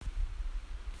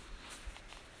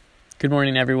Good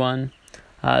morning, everyone.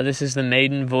 This is the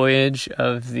maiden voyage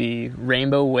of the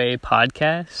Rainbow Way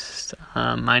podcast.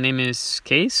 My name is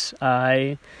Case.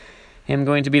 I am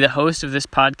going to be the host of this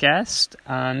podcast.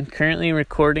 I'm currently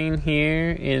recording here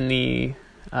in the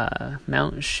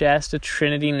Mount Shasta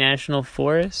Trinity National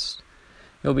Forest.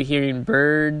 You'll be hearing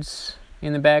birds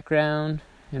in the background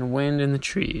and wind in the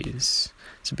trees.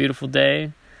 It's a beautiful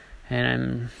day, and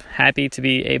I'm happy to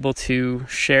be able to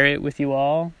share it with you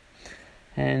all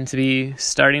and to be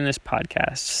starting this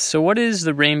podcast. So what is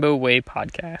the Rainbow Way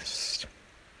podcast?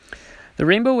 The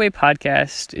Rainbow Way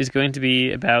podcast is going to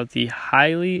be about the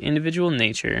highly individual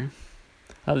nature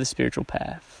of the spiritual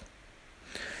path.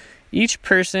 Each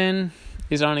person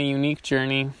is on a unique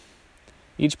journey.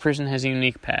 Each person has a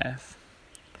unique path.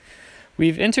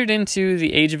 We've entered into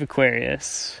the age of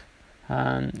Aquarius.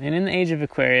 And in the age of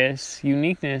Aquarius,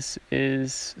 uniqueness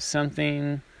is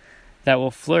something that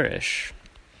will flourish.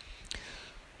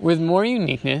 With more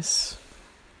uniqueness,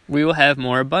 we will have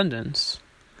more abundance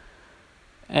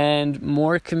and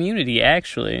more community,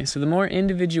 actually. So the more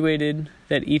individuated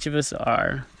that each of us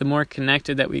are, the more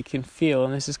connected that we can feel.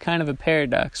 And this is kind of a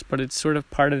paradox, but it's sort of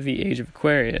part of the age of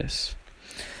Aquarius.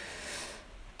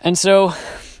 And so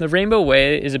the Rainbow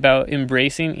Way is about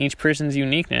embracing each person's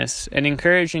uniqueness and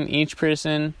encouraging each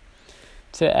person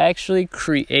to actually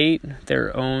create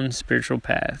their own spiritual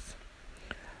path.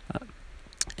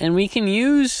 And we can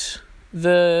use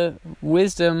the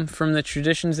wisdom from the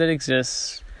traditions that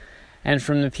exist and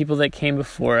from the people that came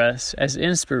before us as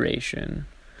inspiration.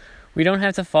 We don't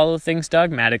have to follow things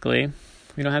dogmatically.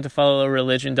 We don't have to follow a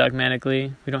religion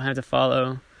dogmatically. We don't have to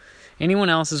follow anyone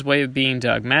else's way of being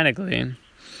dogmatically.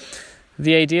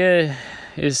 The idea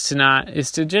is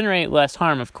to generate less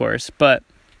harm, of course, but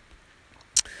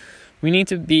we need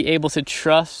to be able to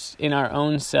trust in our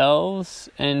own selves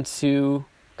and to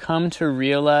come to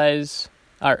realize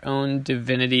our own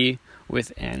divinity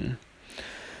within.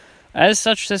 As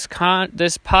such, this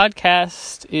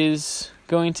podcast is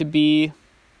going to be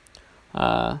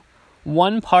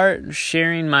one part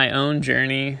sharing my own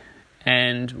journey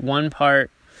and one part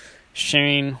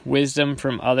sharing wisdom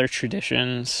from other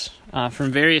traditions,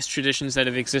 from various traditions that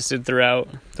have existed throughout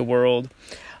the world,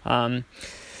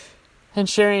 and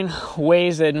sharing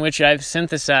ways in which I've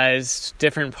synthesized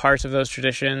different parts of those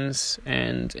traditions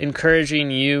and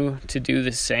encouraging you to do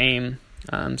the same.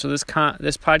 So this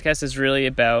podcast is really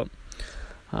about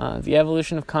the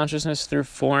evolution of consciousness through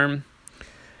form,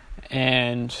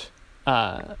 and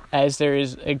as there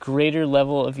is a greater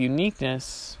level of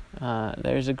uniqueness,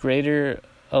 there's a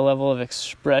level of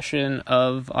expression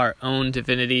of our own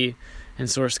divinity and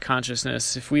source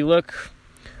consciousness. If we look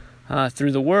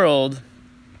through the world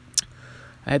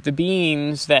at the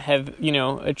beings that have,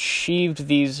 achieved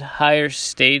these higher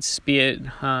states, be it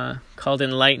called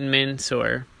enlightenment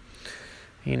or,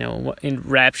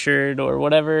 enraptured or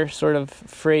whatever sort of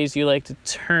phrase you like to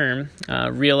term,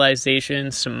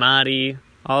 realization, samadhi,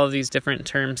 all of these different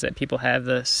terms that people have,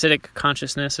 the Siddhic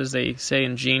consciousness, as they say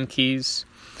in Gene Keys,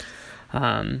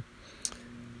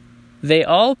 they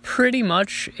all pretty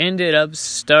much ended up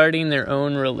starting their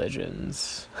own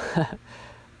religions.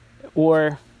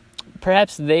 Or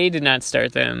perhaps they did not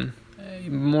start them.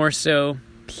 More so,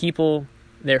 people,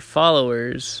 their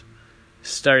followers,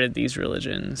 started these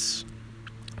religions.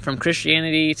 From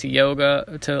Christianity to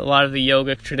yoga, to a lot of the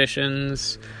yogic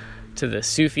traditions, to the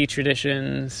Sufi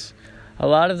traditions, a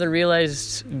lot of the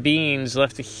realized beings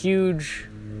left a huge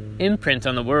imprint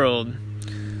on the world.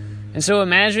 And so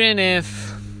imagine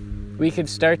if we could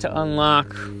start to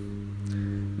unlock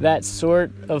that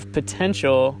sort of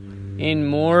potential in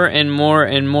more and more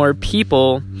and more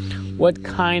people. What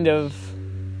kind of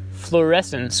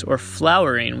fluorescence or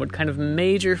flowering, what kind of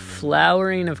major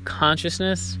flowering of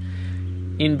consciousness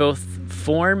in both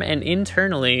form and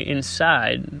internally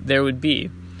inside there would be.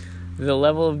 The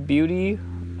level of beauty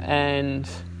and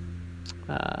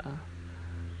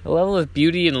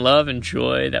love and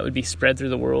joy that would be spread through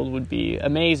the world would be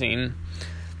amazing.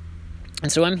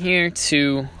 And so I'm here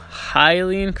to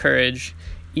highly encourage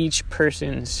each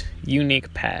person's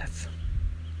unique path,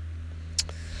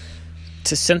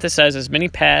 to synthesize as many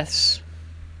paths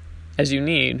as you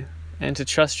need, and to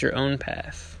trust your own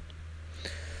path.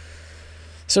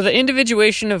 So the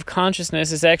individuation of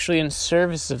consciousness is actually in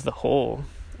service of the whole.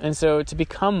 And so to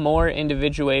become more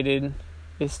individuated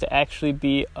is to actually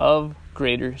be of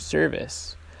greater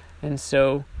service. And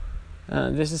so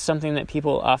this is something that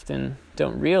people often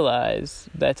don't realize,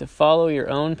 that to follow your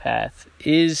own path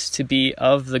is to be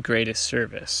of the greatest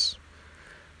service.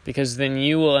 Because then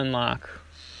you will unlock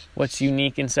what's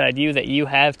unique inside you that you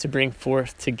have to bring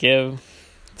forth to give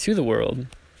to the world.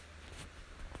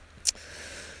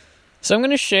 So I'm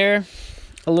going to share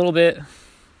a little bit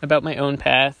about my own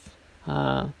path.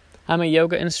 I'm a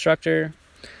yoga instructor.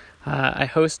 I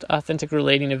host authentic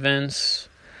relating events.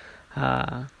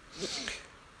 I've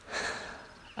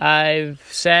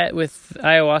sat with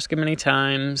ayahuasca many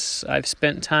times. I've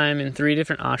spent time in 3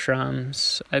 different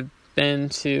ashrams. I've been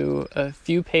to a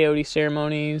few peyote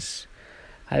ceremonies.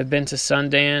 I've been to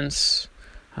Sundance.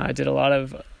 I did a lot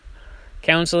of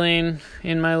counseling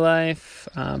in my life,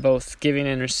 both giving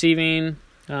and receiving.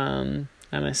 I'm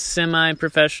a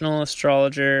semi-professional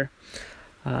astrologer,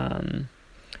 and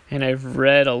I've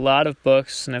read a lot of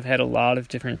books, and I've had a lot of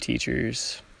different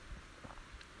teachers.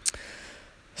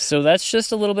 So that's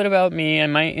just a little bit about me. I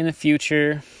might in the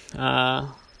future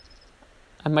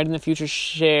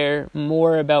share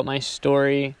more about my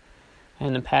story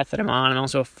and the path that I'm on. I'm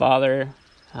also a father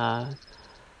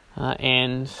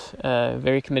and a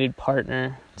very committed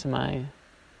partner to my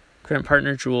current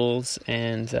partner, Jules,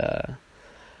 and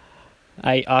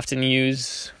I often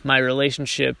use my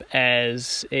relationship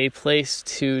as a place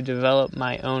to develop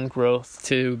my own growth,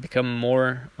 to become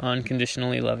more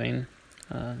unconditionally loving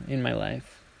in my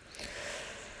life.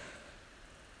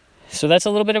 So that's a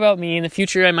little bit about me. In the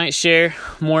future, I might share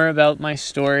more about my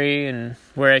story and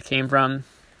where I came from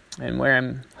and where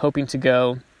I'm hoping to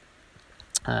go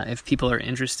if people are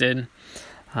interested.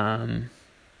 So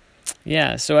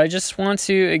I just want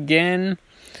to, again,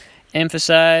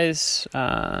 emphasize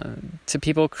to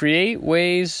people, create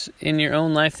ways in your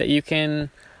own life that you can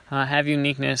have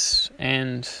uniqueness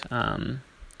and to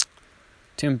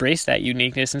embrace that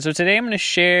uniqueness. And so today I'm going to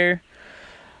share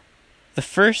the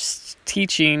first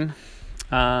teaching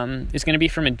is going to be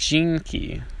from a gene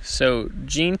key. So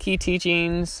gene key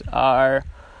teachings are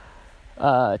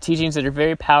teachings that are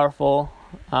very powerful.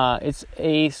 It's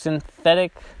a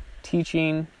synthetic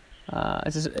teaching.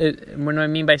 What I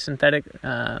mean by synthetic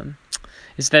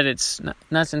is that it's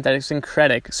not synthetic,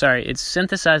 syncretic. Sorry, it's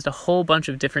synthesized a whole bunch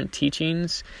of different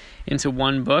teachings into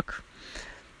one book,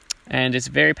 and it's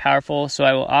very powerful. So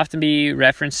I will often be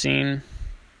referencing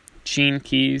gene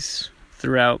keys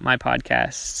throughout my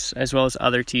podcasts, as well as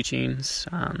other teachings.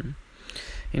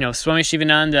 Swami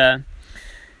Shivananda,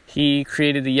 he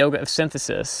created the yoga of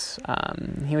synthesis.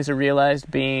 He was a realized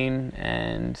being,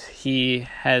 and he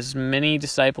has many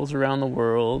disciples around the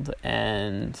world,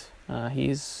 and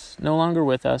he's no longer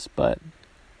with us, but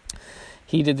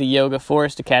he did the Yoga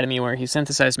Forest Academy, where he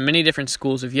synthesized many different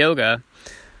schools of yoga,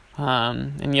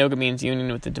 and yoga means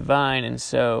union with the divine, and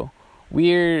so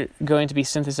we're going to be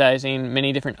synthesizing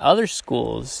many different other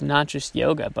schools, not just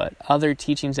yoga, but other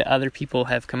teachings that other people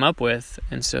have come up with,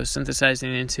 and so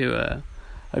synthesizing into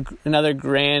another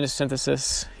grand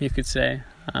synthesis, you could say,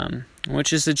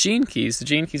 which is the gene keys. The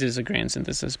gene keys is a grand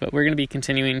synthesis, but we're going to be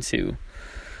continuing to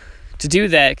do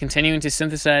that, continuing to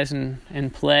synthesize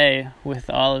and play with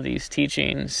all of these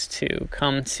teachings to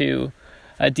come to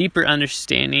a deeper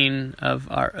understanding of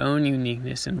our own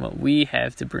uniqueness and what we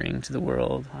have to bring to the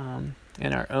world,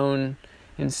 and our own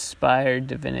inspired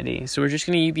divinity. So we're just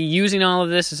going to be using all of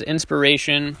this as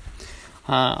inspiration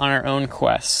on our own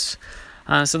quests.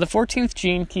 So the 14th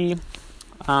gene key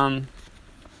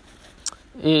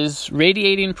is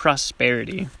radiating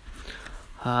prosperity.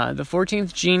 The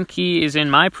 14th gene key is in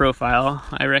my profile.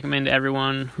 I recommend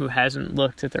everyone who hasn't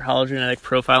looked at their hologenetic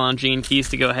profile on Gene Keys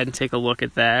to go ahead and take a look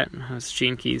at that. It's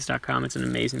genekeys.com. It's an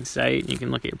amazing site. You can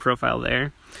look at your profile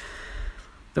there.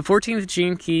 The 14th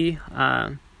gene key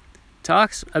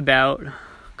talks about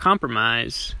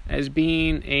compromise as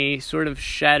being a sort of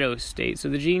shadow state. So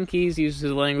the gene keys uses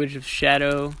the language of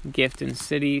shadow, gift, and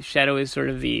city. Shadow is sort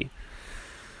of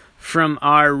from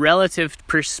our relative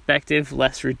perspective,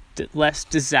 less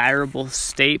desirable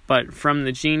state, but from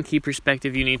the gene key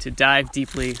perspective, you need to dive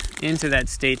deeply into that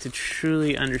state to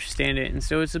truly understand it. And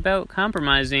so it's about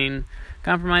compromising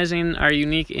our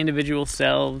unique individual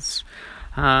selves.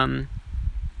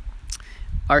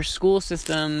 Our school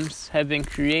systems have been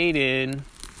created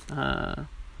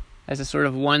as a sort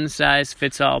of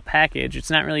one-size-fits-all package. It's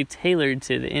not really tailored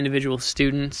to the individual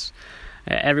students.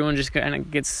 Everyone just kind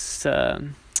of gets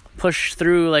pushed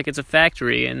through like it's a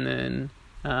factory, and then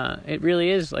it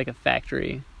really is like a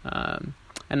factory. And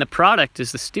the product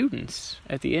is the students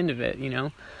at the end of it,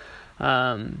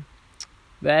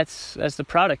 That's the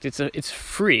product. It's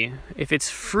free. If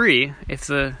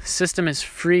the system is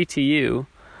free to you,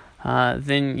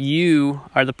 then you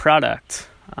are the product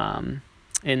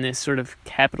in this sort of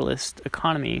capitalist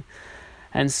economy.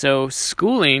 And so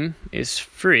schooling is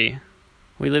free.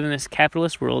 We live in this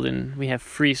capitalist world and we have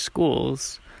free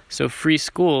schools. So free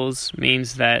schools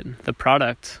means that the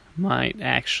product might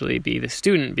actually be the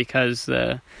student, because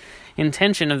the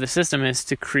intention of the system is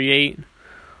to create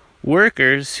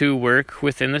workers who work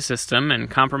within the system and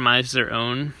compromise their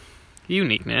own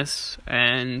uniqueness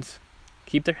and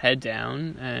keep their head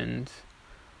down and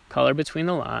color between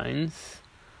the lines,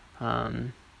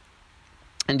 and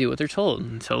do what they're told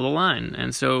and toe the line.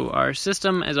 And so our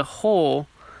system as a whole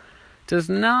does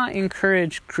not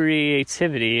encourage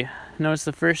creativity. No, it's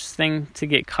the first thing to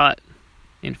get caught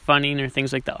in funning or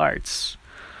things like the arts.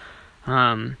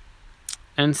 And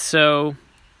so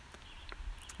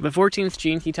the 14th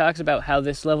gene, he talks about how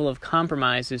this level of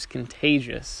compromise is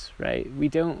contagious, right? We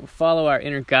don't follow our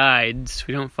inner guides.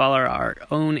 We don't follow our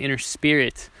own inner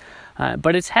spirit.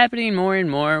 But it's happening more and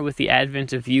more with the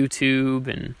advent of YouTube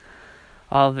and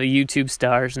all the YouTube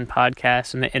stars and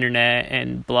podcasts and the internet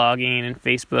and blogging and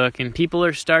Facebook. And people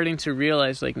are starting to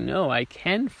realize, like, no, I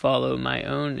can follow my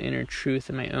own inner truth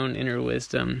and my own inner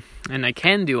wisdom. And I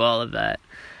can do all of that.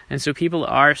 And so people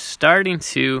are starting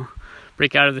to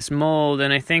break out of this mold.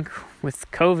 And I think with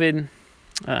COVID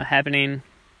happening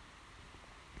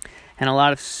and a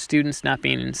lot of students not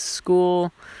being in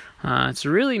school, it's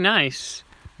really nice.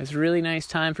 It's a really nice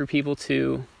time for people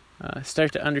to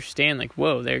start to understand, like,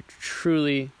 whoa, they're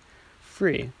truly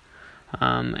free.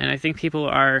 And I think people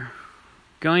are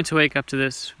going to wake up to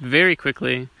this very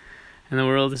quickly, and the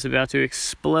world is about to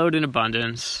explode in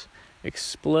abundance,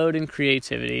 explode in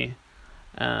creativity,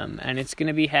 and it's going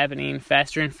to be happening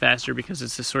faster and faster because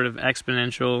it's a sort of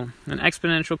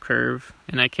exponential curve,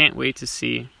 and I can't wait to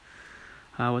see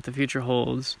what the future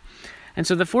holds. And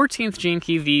so the 14th gene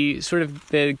key,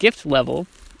 the gift level,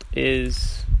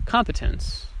 is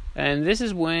competence. And this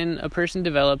is when a person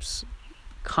develops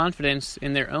confidence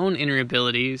in their own inner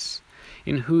abilities,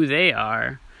 in who they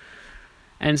are.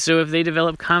 And so if they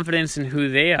develop confidence in who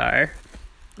they are,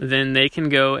 then they can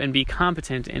go and be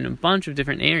competent in a bunch of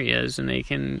different areas, and they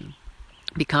can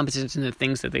be competent in the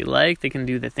things that they like. They can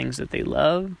do the things that they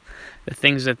love, the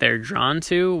things that they're drawn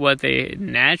to, what they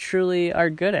naturally are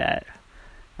good at.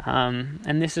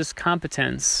 And this is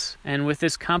competence. And with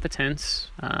this competence,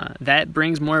 that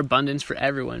brings more abundance for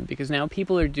everyone, because now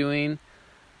people are doing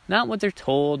not what they're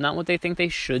told, not what they think they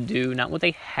should do, not what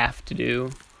they have to do,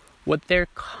 what they're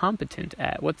competent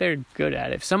at, what they're good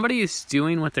at. If somebody is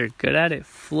doing what they're good at, it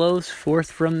flows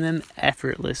forth from them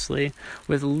effortlessly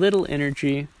with little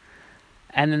energy.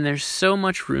 And then there's so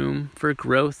much room for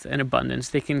growth and abundance.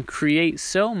 They can create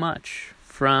so much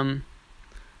from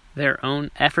their own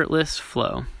effortless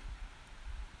flow.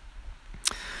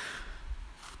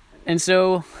 And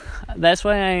so that's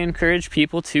why I encourage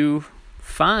people to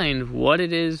find what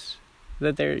it is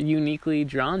that they're uniquely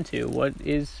drawn to, what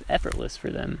is effortless for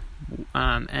them,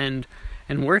 and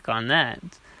work on that.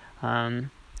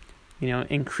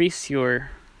 Increase your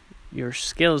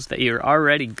skills that you're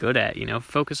already good at.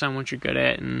 Focus on what you're good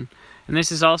at, and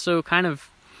this is also kind of,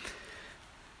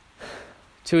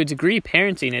 to a degree,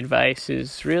 parenting advice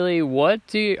is really,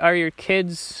 are your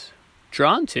kids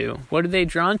drawn to? What are they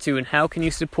drawn to, and how can you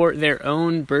support their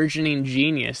own burgeoning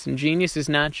genius? And genius is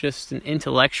not just an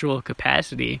intellectual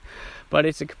capacity, but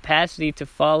it's a capacity to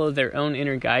follow their own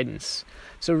inner guidance.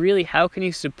 So really, how can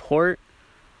you support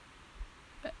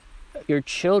your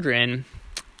children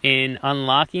in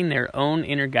unlocking their own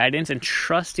inner guidance and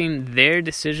trusting their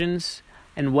decisions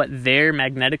and what they're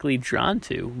magnetically drawn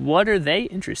to? What are they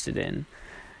interested in?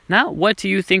 Not what do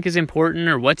you think is important,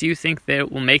 or what do you think that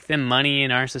will make them money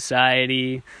in our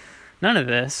society. None of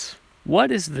this. What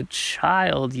is the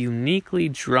child uniquely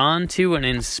drawn to and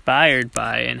inspired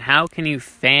by, and how can you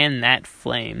fan that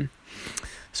flame?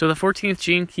 So the 14th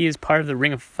gene key is part of the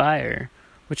ring of fire,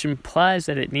 which implies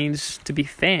that it needs to be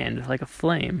fanned like a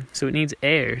flame. So it needs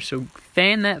air. So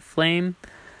fan that flame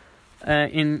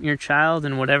in your child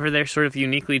and whatever they're sort of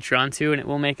uniquely drawn to, and it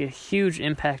will make a huge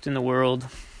impact in the world.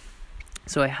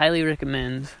 So I highly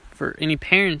recommend for any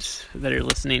parents that are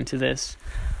listening to this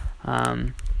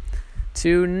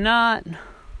to not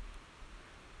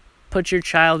put your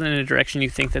child in a direction you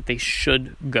think that they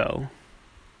should go.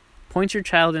 Point your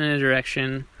child in a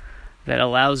direction that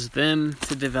allows them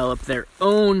to develop their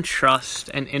own trust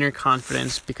and inner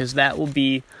confidence, because that will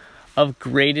be of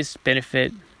greatest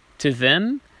benefit to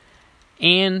them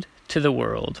and to the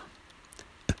world.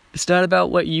 It's not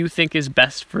about what you think is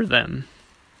best for them.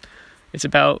 It's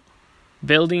about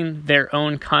building their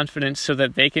own confidence so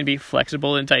that they can be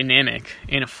flexible and dynamic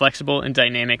in a flexible and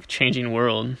dynamic changing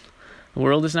world. The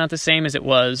world is not the same as it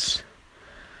was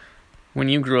when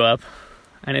you grew up,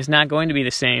 and it's not going to be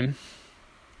the same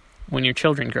when your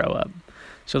children grow up.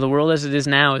 So the world as it is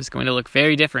now is going to look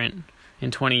very different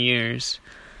in 20 years.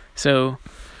 So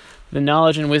the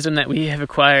knowledge and wisdom that we have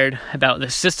acquired about the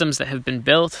systems that have been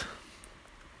built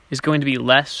is going to be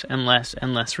less and less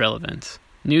and less relevant.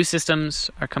 New systems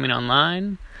are coming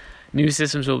online. New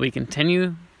systems will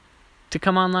continue to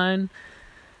come online.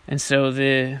 And so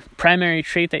the primary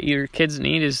trait that your kids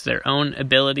need is their own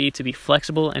ability to be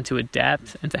flexible and to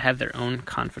adapt and to have their own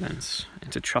confidence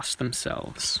and to trust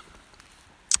themselves.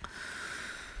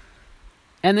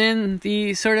 And then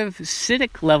the sort of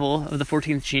citic level of the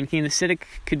 14th gene key, and the citic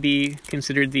could be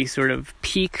considered the sort of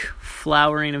peak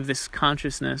flowering of this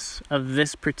consciousness of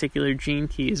this particular gene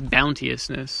key, is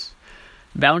bounteousness.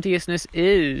 Bounteousness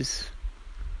is,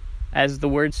 as the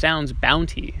word sounds,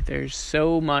 bounty. There's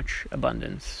so much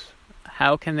abundance.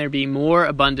 How can there be more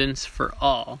abundance for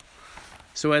all?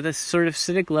 So at this sort of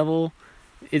citic level,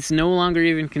 it's no longer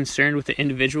even concerned with the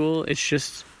individual. It's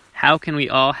just, how can we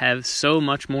all have so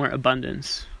much more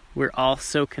abundance? We're all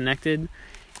so connected.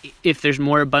 If there's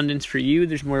more abundance for you,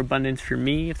 there's more abundance for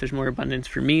me. If there's more abundance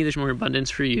for me, there's more abundance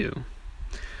for you.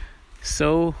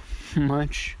 So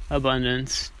much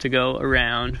abundance to go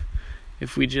around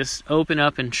if we just open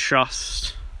up and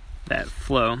trust that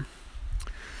flow.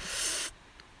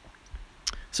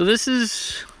 So this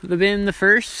has been the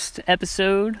first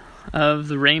episode of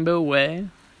the Rainbow Way.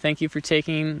 Thank you for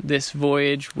taking this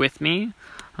voyage with me.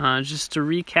 Just to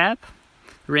recap,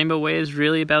 the Rainbow Way is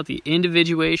really about the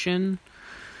individuation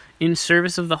in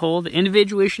service of the whole, the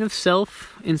individuation of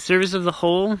self in service of the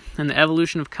whole, and the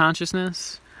evolution of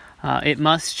consciousness. It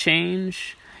must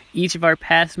change. Each of our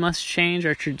paths must change,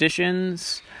 our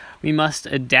traditions. We must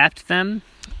adapt them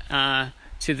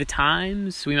to the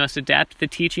times. We must adapt the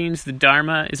teachings. The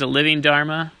Dharma is a living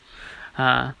Dharma.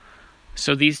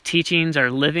 So these teachings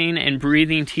are living and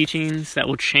breathing teachings that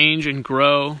will change and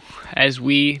grow as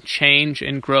we change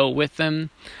and grow with them.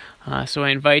 So I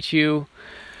invite you,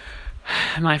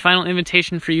 my final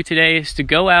invitation for you today is to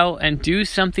go out and do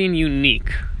something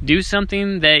unique. Do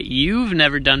something that you've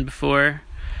never done before,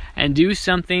 and do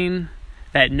something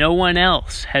that no one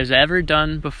else has ever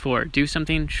done before. Do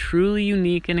something truly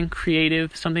unique and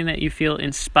creative, something that you feel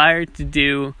inspired to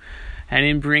do. And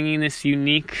in bringing this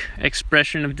unique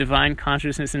expression of divine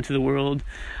consciousness into the world,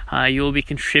 you will be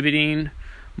contributing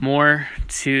more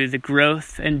to the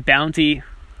growth and bounty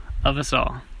of us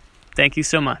all. Thank you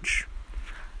so much.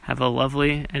 Have a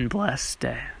lovely and blessed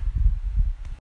day.